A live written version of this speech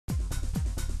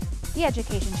The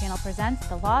Education Channel presents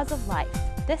The Laws of Life.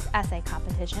 This essay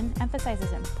competition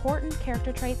emphasizes important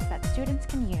character traits that students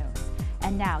can use.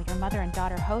 And now, your mother and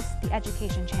daughter hosts the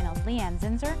Education Channel's Leanne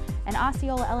Zinzer and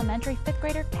Osceola Elementary 5th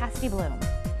grader Cassidy Bloom.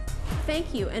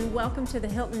 Thank you and welcome to the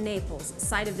Hilton Naples,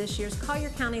 site of this year's Collier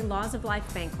County Laws of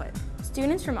Life banquet.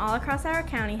 Students from all across our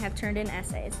county have turned in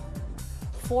essays.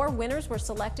 4 winners were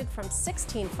selected from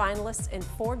 16 finalists in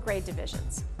 4 grade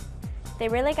divisions. They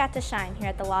really got to shine here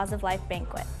at the Laws of Life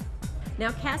banquet.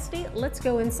 Now Cassidy, let's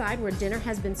go inside where dinner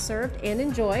has been served and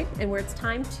enjoyed and where it's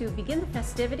time to begin the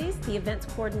festivities. The events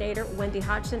coordinator, Wendy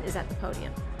Hodgson, is at the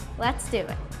podium. Let's do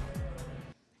it.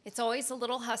 It's always a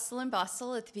little hustle and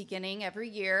bustle at the beginning every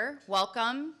year.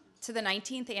 Welcome to the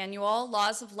 19th annual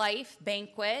Laws of Life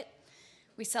banquet.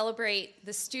 We celebrate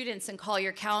the students in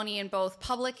Collier County in both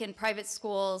public and private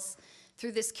schools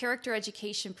through this character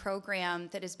education program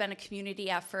that has been a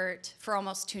community effort for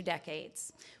almost 2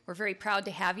 decades. We're very proud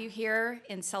to have you here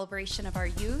in celebration of our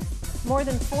youth. More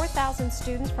than 4,000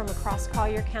 students from across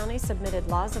Collier County submitted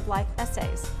Laws of Life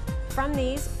essays. From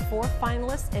these, 4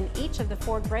 finalists in each of the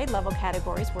 4 grade level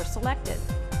categories were selected.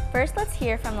 First, let's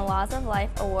hear from the Laws of Life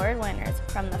award winners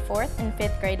from the 4th and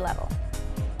 5th grade level.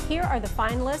 Here are the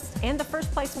finalists and the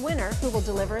first place winner who will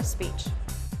deliver a speech.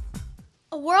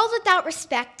 A world without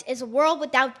respect is a world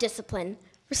without discipline.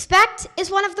 Respect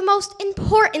is one of the most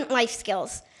important life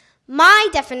skills. My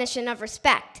definition of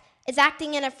respect is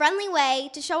acting in a friendly way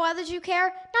to show others you care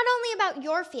not only about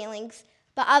your feelings,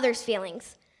 but others'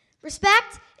 feelings.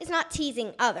 Respect is not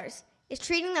teasing others. It's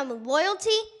treating them with loyalty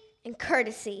and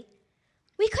courtesy.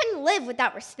 We couldn't live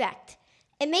without respect.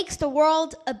 It makes the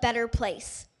world a better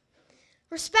place.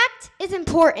 Respect is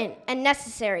important and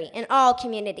necessary in all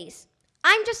communities.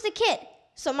 I'm just a kid,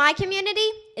 so my community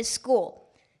is school.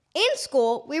 In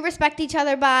school, we respect each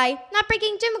other by not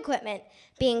breaking gym equipment,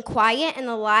 being quiet in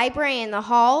the library and the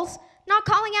halls, not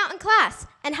calling out in class,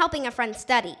 and helping a friend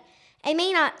study. It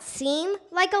may not seem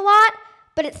like a lot,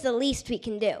 but it's the least we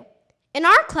can do. In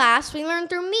our class, we learn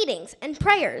through meetings and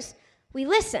prayers. We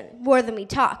listen more than we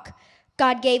talk.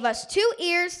 God gave us 2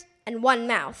 ears and 1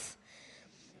 mouth.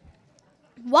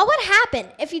 What would happen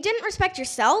if you didn't respect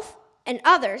yourself and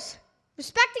others?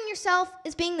 Respecting yourself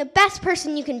is being the best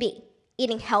person you can be,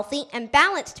 eating healthy and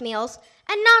balanced meals,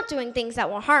 and not doing things that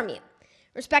will harm you.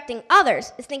 Respecting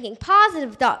others is thinking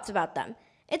positive thoughts about them.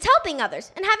 It's helping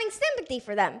others and having sympathy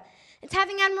for them. It's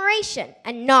having admiration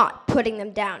and not putting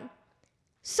them down.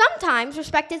 Sometimes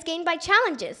respect is gained by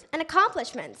challenges and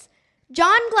accomplishments.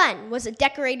 John Glenn was a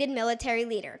decorated military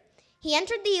leader. He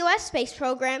entered the U.S. space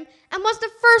program and was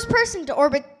the first person to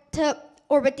orbit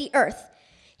the Earth.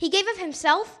 He gave of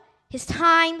himself, his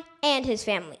time, and his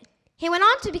family. He went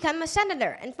on to become a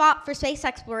senator and fought for space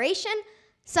exploration,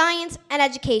 science, and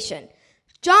education.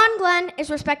 John Glenn is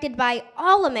respected by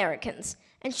all Americans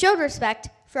and showed respect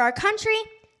for our country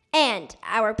and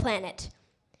our planet.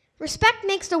 Respect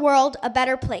makes the world a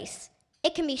better place.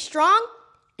 It can be strong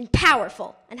and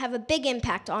powerful and have a big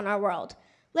impact on our world.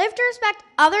 Live to respect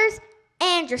others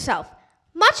and yourself.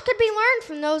 Much could be learned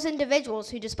from those individuals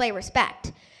who display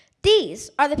respect. These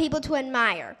are the people to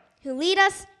admire, who lead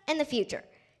us in the future.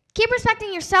 Keep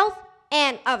respecting yourself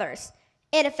and others.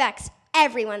 It affects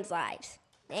everyone's lives.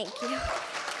 Thank you.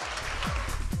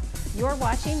 You're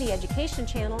watching the Education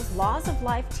Channel's Laws of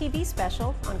Life TV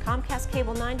special on Comcast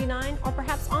Cable 99 or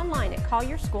perhaps online at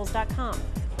collierschools.com.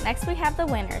 Next, we have the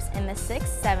winners in the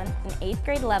 6th, 7th, and 8th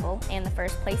grade level and the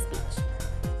first place speech.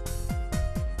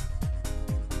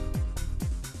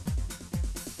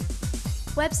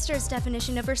 Webster's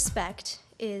definition of respect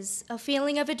is a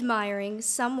feeling of admiring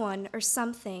someone or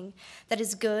something that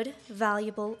is good,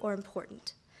 valuable, or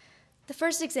important. The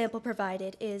first example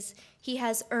provided is he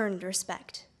has earned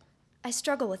respect. I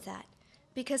struggle with that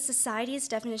because society's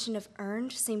definition of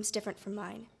earned seems different from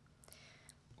mine.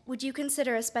 Would you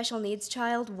consider a special needs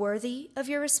child worthy of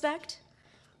your respect?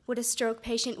 Would a stroke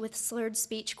patient with slurred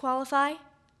speech qualify?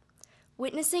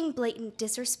 Witnessing blatant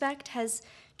disrespect has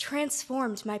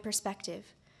transformed my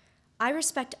perspective. I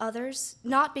respect others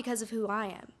not because of who I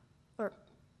am, or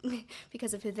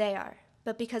because of who they are,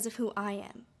 but because of who I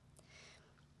am.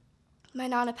 My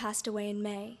Nana passed away in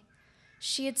May.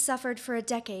 She had suffered for a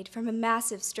decade from a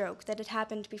massive stroke that had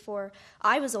happened before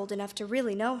I was old enough to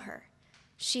really know her.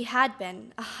 She had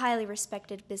been a highly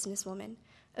respected businesswoman,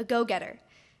 a go-getter,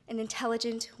 an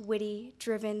intelligent, witty,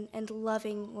 driven, and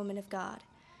loving woman of God.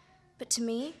 But to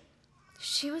me,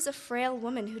 she was a frail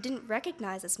woman who didn't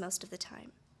recognize us most of the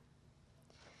time.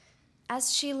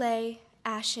 As she lay,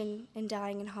 ashen and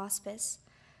dying in hospice,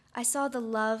 I saw the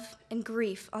love and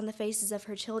grief on the faces of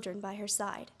her children by her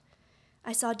side.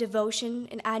 I saw devotion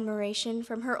and admiration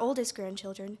from her oldest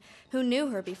grandchildren who knew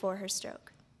her before her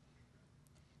stroke.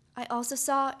 I also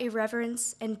saw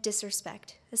irreverence and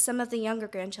disrespect as some of the younger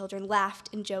grandchildren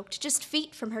laughed and joked just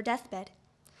feet from her deathbed.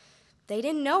 They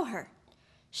didn't know her.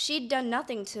 She'd done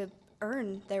nothing to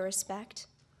earn their respect.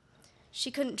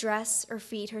 She couldn't dress or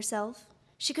feed herself.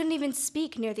 She couldn't even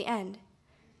speak near the end.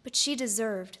 But she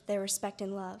deserved their respect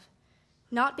and love,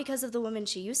 not because of the woman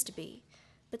she used to be,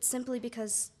 but simply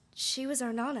because she was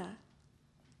our Nana.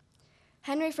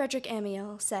 Henry Frederick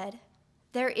Amiel said,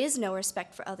 "There is no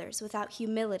respect for others without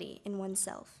humility in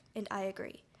oneself," and I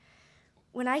agree.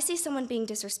 When I see someone being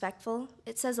disrespectful,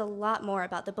 it says a lot more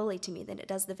about the bully to me than it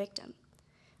does the victim.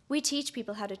 We teach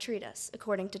people how to treat us,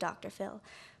 according to Dr. Phil,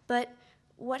 but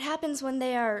what happens when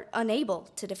they are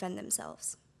unable to defend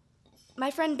themselves? My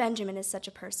friend Benjamin is such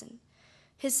a person.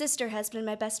 His sister has been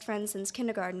my best friend since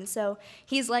kindergarten, so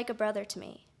he's like a brother to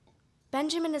me.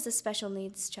 Benjamin is a special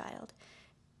needs child,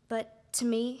 but to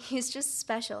me, he's just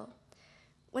special.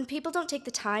 When people don't take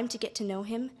the time to get to know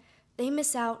him, they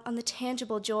miss out on the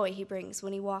tangible joy he brings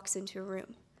when he walks into a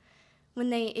room. When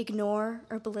they ignore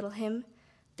or belittle him,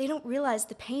 they don't realize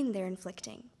the pain they're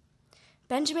inflicting.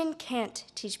 Benjamin can't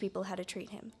teach people how to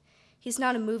treat him. He's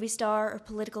not a movie star or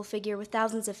political figure with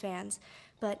thousands of fans,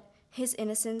 but his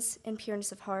innocence and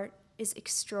pureness of heart is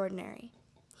extraordinary.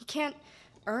 He can't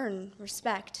earn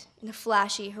respect in a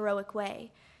flashy, heroic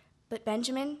way, but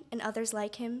Benjamin and others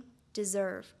like him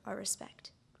deserve our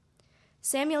respect.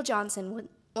 Samuel Johnson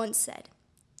once said,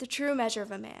 "The true measure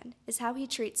of a man is how he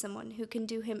treats someone who can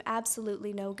do him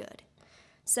absolutely no good."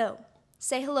 So,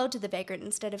 say hello to the vagrant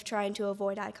instead of trying to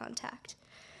avoid eye contact.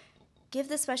 Give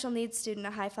the special needs student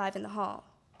a high five in the hall.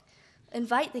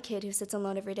 Invite the kid who sits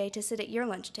alone every day to sit at your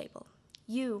lunch table.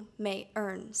 You may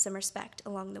earn some respect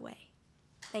along the way.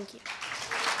 Thank you.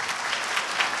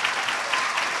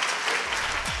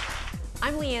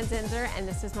 I'm Leanne Zinser, and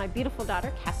this is my beautiful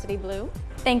daughter, Cassidy Blue.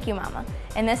 Thank you, Mama.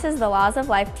 And this is the Laws of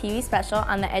Life TV special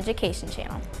on the Education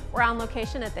Channel. We're on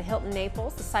location at the Hilton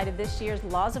Naples, the site of this year's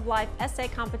Laws of Life Essay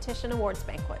Competition Awards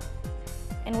Banquet.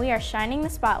 And we are shining the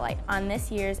spotlight on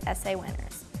this year's essay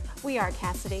winners. We are,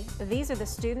 Cassidy. These are the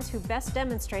students who best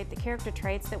demonstrate the character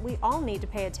traits that we all need to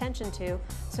pay attention to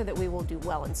so that we will do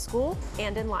well in school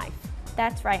and in life.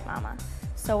 That's right, Mama.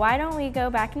 So why don't we go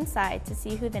back inside to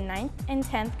see who the 9th and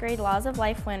 10th grade Laws of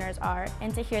Life winners are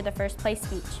and to hear the first place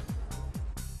speech.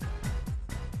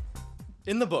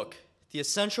 In the book, The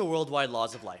Essential Worldwide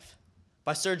Laws of Life,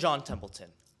 by Sir John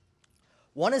Templeton,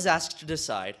 one is asked to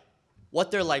decide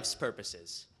what their life's purpose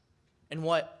is and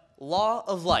what law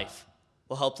of life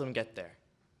will help them get there.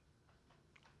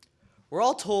 We're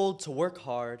all told to work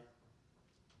hard,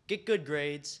 get good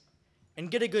grades, and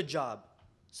get a good job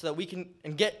so that we can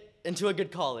get into a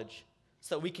good college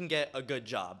so that we can get a good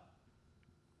job.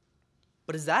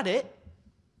 But is that it?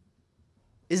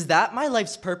 Is that my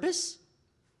life's purpose?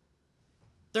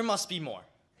 There must be more.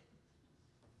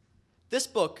 This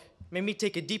book made me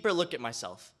take a deeper look at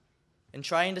myself and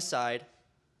try and decide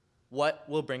what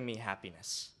will bring me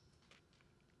happiness.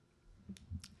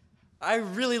 I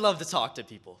really love to talk to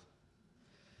people.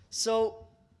 So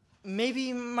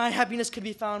maybe my happiness could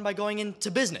be found by going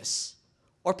into business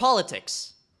or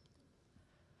politics.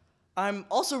 I'm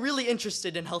also really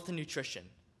interested in health and nutrition.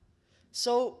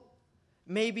 So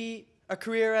maybe a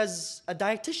career as a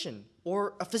dietitian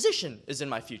or a physician is in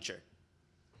my future.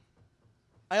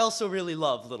 I also really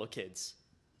love little kids.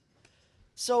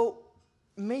 So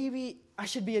maybe I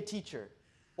should be a teacher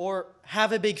or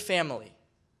have a big family.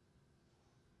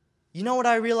 You know what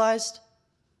I realized?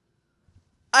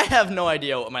 I have no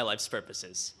idea what my life's purpose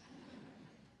is.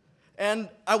 And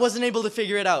I wasn't able to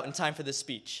figure it out in time for this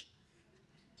speech.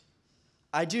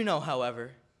 I do know,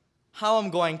 however, how I'm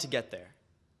going to get there.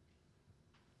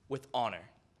 With honor.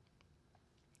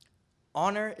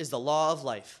 Honor is the law of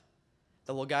life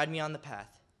that will guide me on the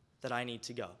path that I need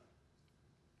to go.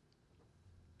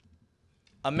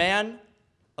 A man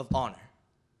of honor.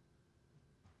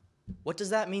 What does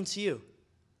that mean to you?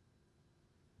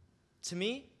 To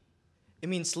me, it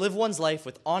means to live one's life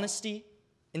with honesty,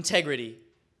 integrity,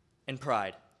 and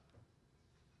pride.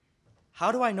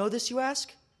 How do I know this, you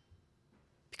ask?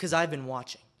 Because I've been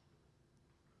watching.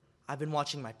 I've been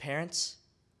watching my parents,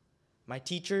 my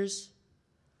teachers,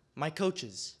 my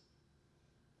coaches,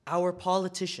 our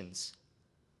politicians.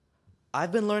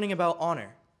 I've been learning about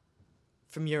honor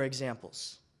from your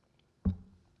examples.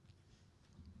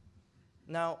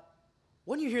 Now,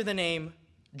 when you hear the name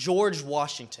George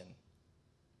Washington,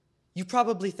 you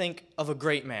probably think of a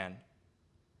great man,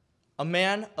 a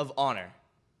man of honor.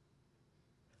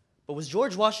 But was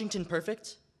George Washington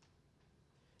perfect?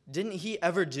 didn't he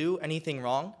ever do anything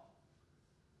wrong?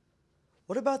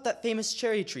 What about that famous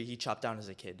cherry tree he chopped down as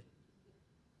a kid?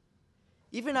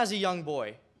 Even as a young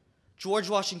boy, George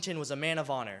Washington was a man of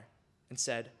honor and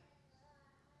said,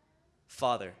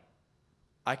 "Father,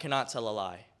 I cannot tell a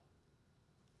lie.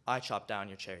 I chopped down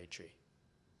your cherry tree."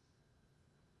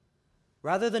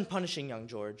 Rather than punishing young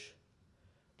George,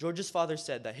 George's father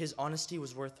said that his honesty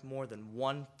was worth more than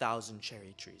 1,000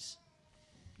 cherry trees.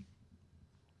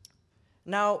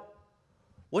 Now,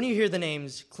 when you hear the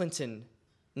names Clinton,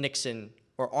 Nixon,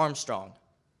 or Armstrong,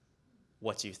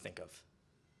 what do you think of?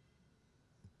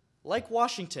 Like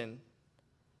Washington,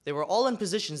 they were all in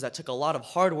positions that took a lot of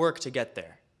hard work to get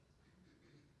there.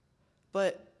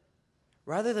 But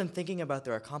rather than thinking about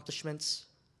their accomplishments,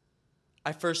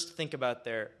 I first think about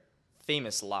their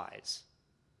famous lies.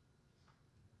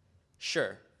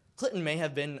 Sure, Clinton may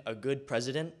have been a good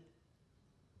president,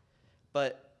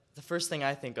 but the first thing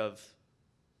I think of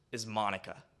is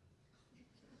Monica.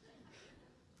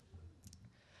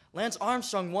 Lance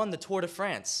Armstrong won the Tour de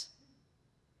France,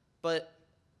 but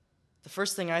the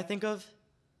first thing I think of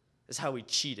is how he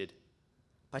cheated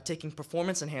by taking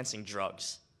performance-enhancing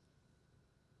drugs.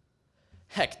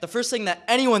 Heck, the first thing that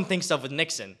anyone thinks of with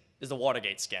Nixon is the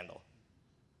Watergate scandal.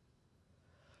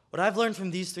 What I've learned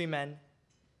from these three men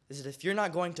is that if you're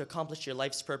not going to accomplish your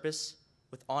life's purpose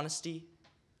with honesty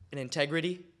and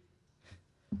integrity,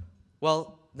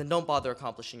 well, then don't bother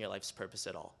accomplishing your life's purpose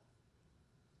at all.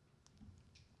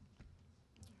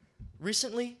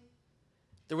 Recently,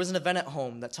 there was an event at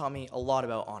home that taught me a lot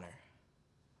about honor.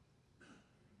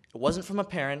 It wasn't from a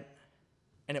parent,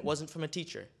 and it wasn't from a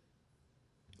teacher.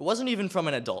 It wasn't even from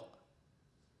an adult.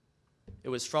 It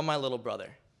was from my little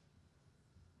brother.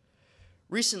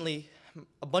 Recently,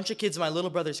 a bunch of kids in my little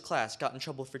brother's class got in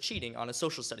trouble for cheating on a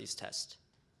social studies test.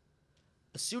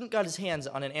 A student got his hands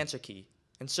on an answer key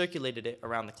and circulated it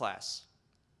around the class.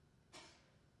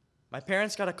 My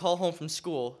parents got a call home from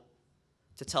school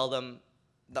to tell them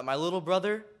that my little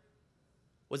brother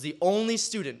was the only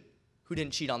student who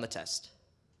didn't cheat on the test.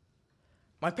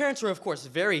 My parents were, of course,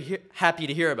 very happy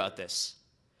to hear about this,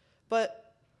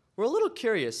 but were a little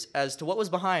curious as to what was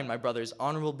behind my brother's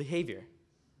honorable behavior.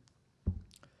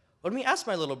 When we asked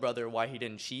my little brother why he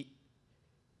didn't cheat,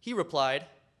 he replied,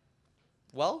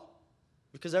 "Well,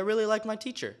 because I really like my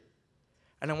teacher,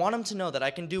 and I want him to know that I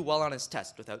can do well on his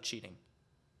test without cheating."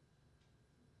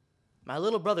 My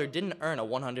little brother didn't earn a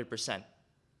 100%.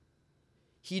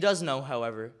 He does know,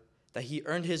 however, that he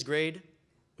earned his grade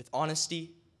with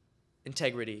honesty,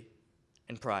 integrity,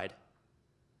 and pride.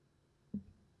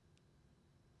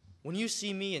 When you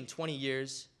see me in 20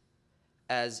 years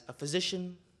as a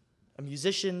physician, a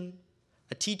musician,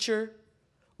 a teacher,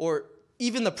 or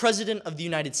even the President of the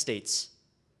United States,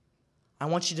 I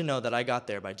want you to know that I got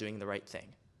there by doing the right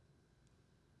thing.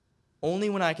 Only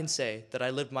when I can say that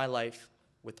I lived my life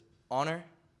with honor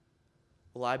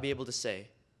will I be able to say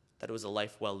that it was a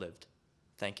life well lived.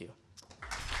 Thank you.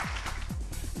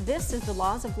 This is the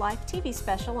Laws of Life TV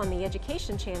special on the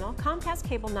Education Channel, Comcast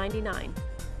Cable 99.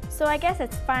 So I guess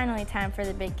it's finally time for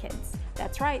the big kids.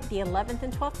 That's right, the 11th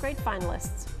and 12th grade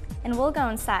finalists. And we'll go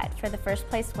inside for the first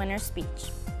place winner's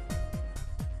speech.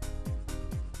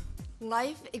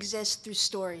 Life exists through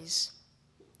stories.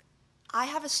 I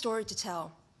have a story to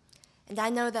tell, and I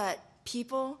know that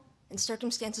people and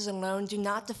circumstances alone do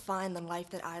not define the life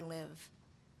that I live.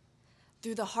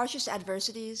 Through the harshest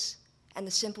adversities and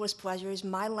the simplest pleasures,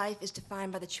 my life is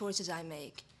defined by the choices I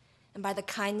make and by the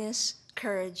kindness,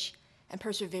 courage, and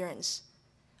perseverance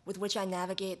with which I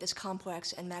navigate this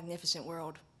complex and magnificent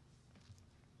world.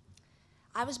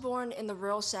 I was born in the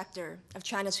rural sector of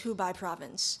China's Hubei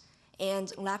province,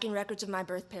 and lacking records of my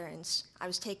birth parents, I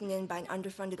was taken in by an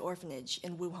underfunded orphanage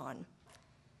in Wuhan.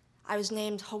 I was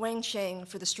named Huang Sheng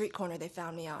for the street corner they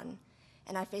found me on,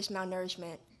 and I faced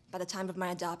malnourishment by the time of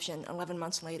my adoption 11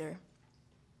 months later.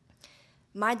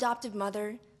 My adoptive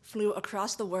mother flew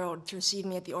across the world to receive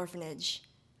me at the orphanage,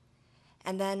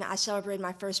 and then I celebrated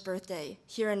my first birthday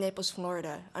here in Naples,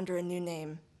 Florida, under a new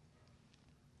name.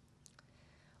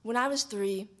 When I was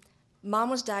 3, Mom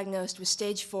was diagnosed with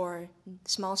stage 4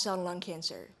 small cell lung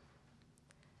cancer.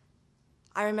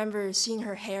 I remember seeing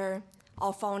her hair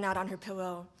all falling out on her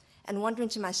pillow and wondering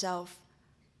to myself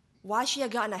why she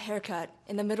had gotten a haircut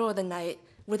in the middle of the night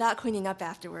without cleaning up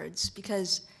afterwards,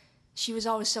 because she was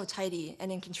always so tidy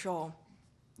and in control.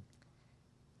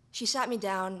 She sat me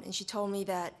down and she told me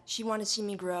that she wanted to see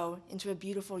me grow into a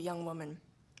beautiful young woman.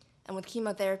 And with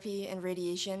chemotherapy and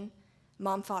radiation,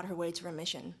 Mom fought her way to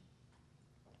remission.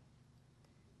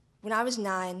 When I was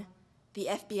 9, the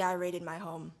FBI raided my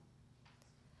home.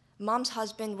 Mom's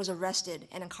husband was arrested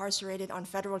and incarcerated on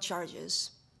federal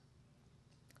charges.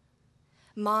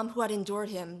 Mom, who had endured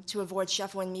him to avoid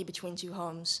shuffling me between two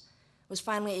homes, was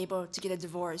finally able to get a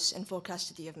divorce and full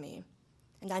custody of me,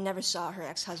 and I never saw her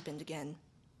ex-husband again.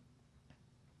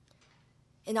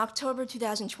 In October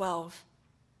 2012,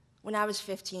 when I was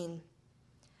 15,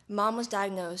 Mom was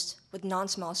diagnosed with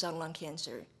non-small cell lung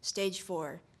cancer, stage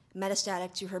 4,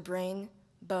 metastatic to her brain,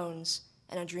 bones,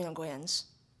 and adrenal glands.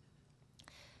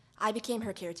 I became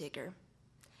her caretaker.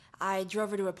 I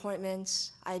drove her to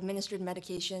appointments, I administered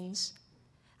medications,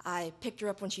 I picked her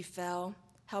up when she fell,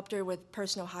 helped her with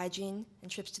personal hygiene and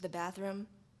trips to the bathroom.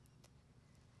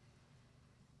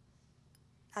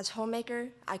 As homemaker,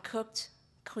 I cooked,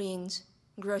 cleaned,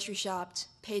 grocery shopped,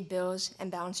 paid bills,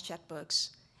 and balanced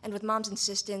checkbooks. And with Mom's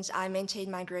insistence, I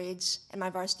maintained my grades and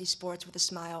my varsity sports with a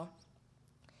smile.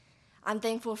 I'm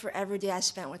thankful for every day I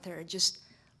spent with her, just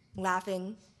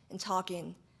laughing and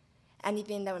talking,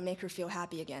 anything that would make her feel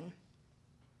happy again.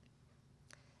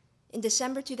 In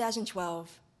December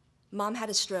 2012, Mom had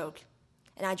a stroke,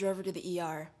 and I drove her to the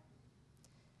ER.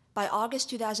 By August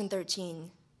 2013,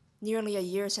 nearly a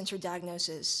year since her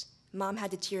diagnosis, Mom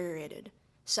had deteriorated,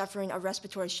 suffering a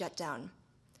respiratory shutdown.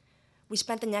 We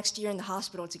spent the next year in the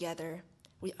hospital together.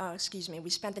 We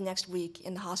spent the next week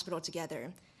in the hospital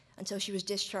together until she was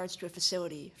discharged to a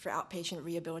facility for outpatient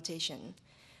rehabilitation,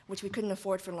 which we couldn't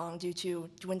afford for long due to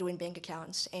dwindling bank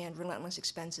accounts and relentless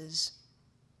expenses.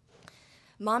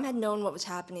 Mom had known what was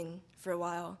happening for a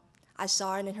while. I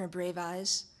saw it in her brave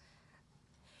eyes.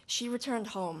 She returned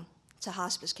home to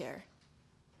hospice care.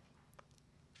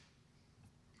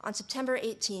 On September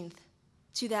 18th,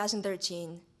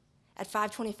 2013, at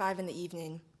 5:25 in the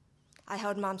evening, I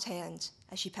held Mom's hand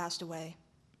as she passed away.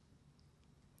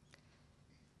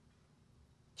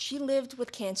 She lived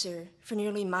with cancer for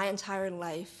nearly my entire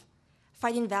life,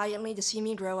 fighting valiantly to see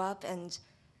me grow up and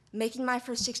making my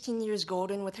first 16 years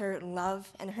golden with her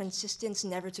love and her insistence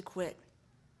never to quit.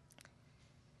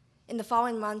 In the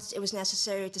following months, it was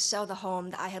necessary to sell the home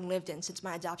that I had lived in since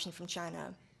my adoption from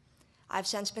China. I've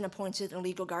since been appointed a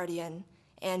legal guardian,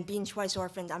 and being twice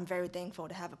orphaned, I'm very thankful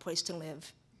to have a place to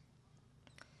live.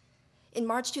 In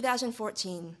March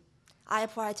 2014, I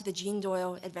applied to the Jean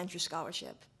Doyle Adventure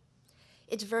Scholarship.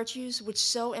 Its virtues, which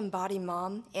so embody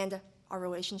Mom and our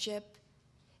relationship,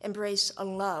 embrace a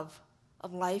love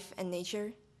of life and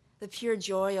nature, the pure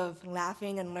joy of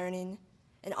laughing and learning,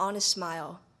 an honest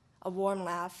smile, a warm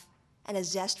laugh, and a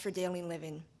zest for daily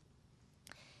living.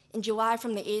 In July,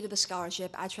 from the aid of the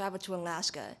scholarship, I traveled to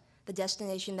Alaska, the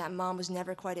destination that Mom was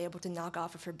never quite able to knock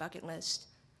off of her bucket list.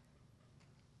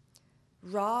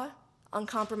 Raw,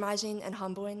 uncompromising, and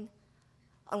humbling,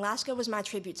 Alaska was my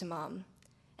tribute to Mom,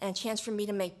 and a chance for me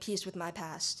to make peace with my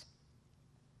past.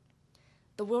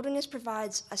 The wilderness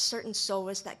provides a certain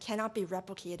solace that cannot be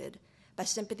replicated by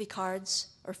sympathy cards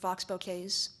or fox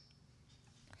bouquets.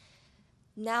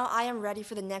 Now I am ready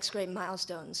for the next great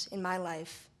milestones in my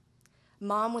life.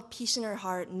 Mom, with peace in her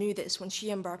heart, knew this when she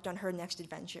embarked on her next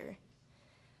adventure.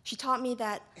 She taught me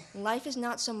that life is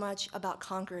not so much about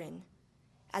conquering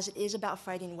as it is about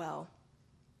fighting well.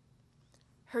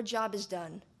 Her job is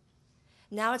done.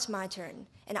 Now it's my turn,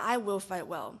 and I will fight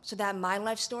well so that my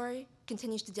life story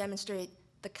continues to demonstrate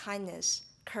the kindness,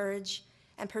 courage,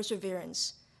 and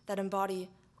perseverance that embody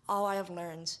all I have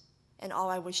learned and all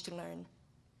I wish to learn.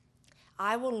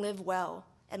 I will live well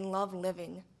and love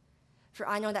living, for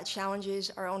I know that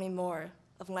challenges are only more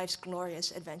of life's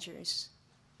glorious adventures.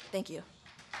 Thank you.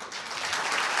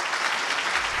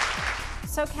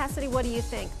 So Cassidy, what do you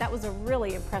think? That was a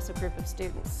really impressive group of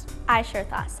students. I sure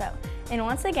thought so. And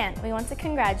once again, we want to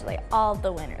congratulate all of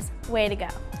the winners. Way to go.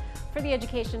 For the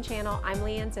Education Channel, I'm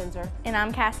Leanne Zinser. And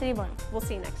I'm Cassidy Bloom. We'll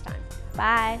see you next time.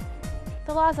 Bye.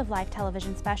 The Laws of Life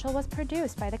television special was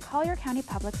produced by the Collier County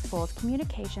Public Schools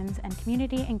Communications and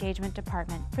Community Engagement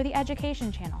Department for the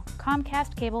Education Channel,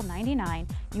 Comcast Cable 99,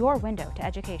 your window to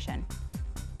education.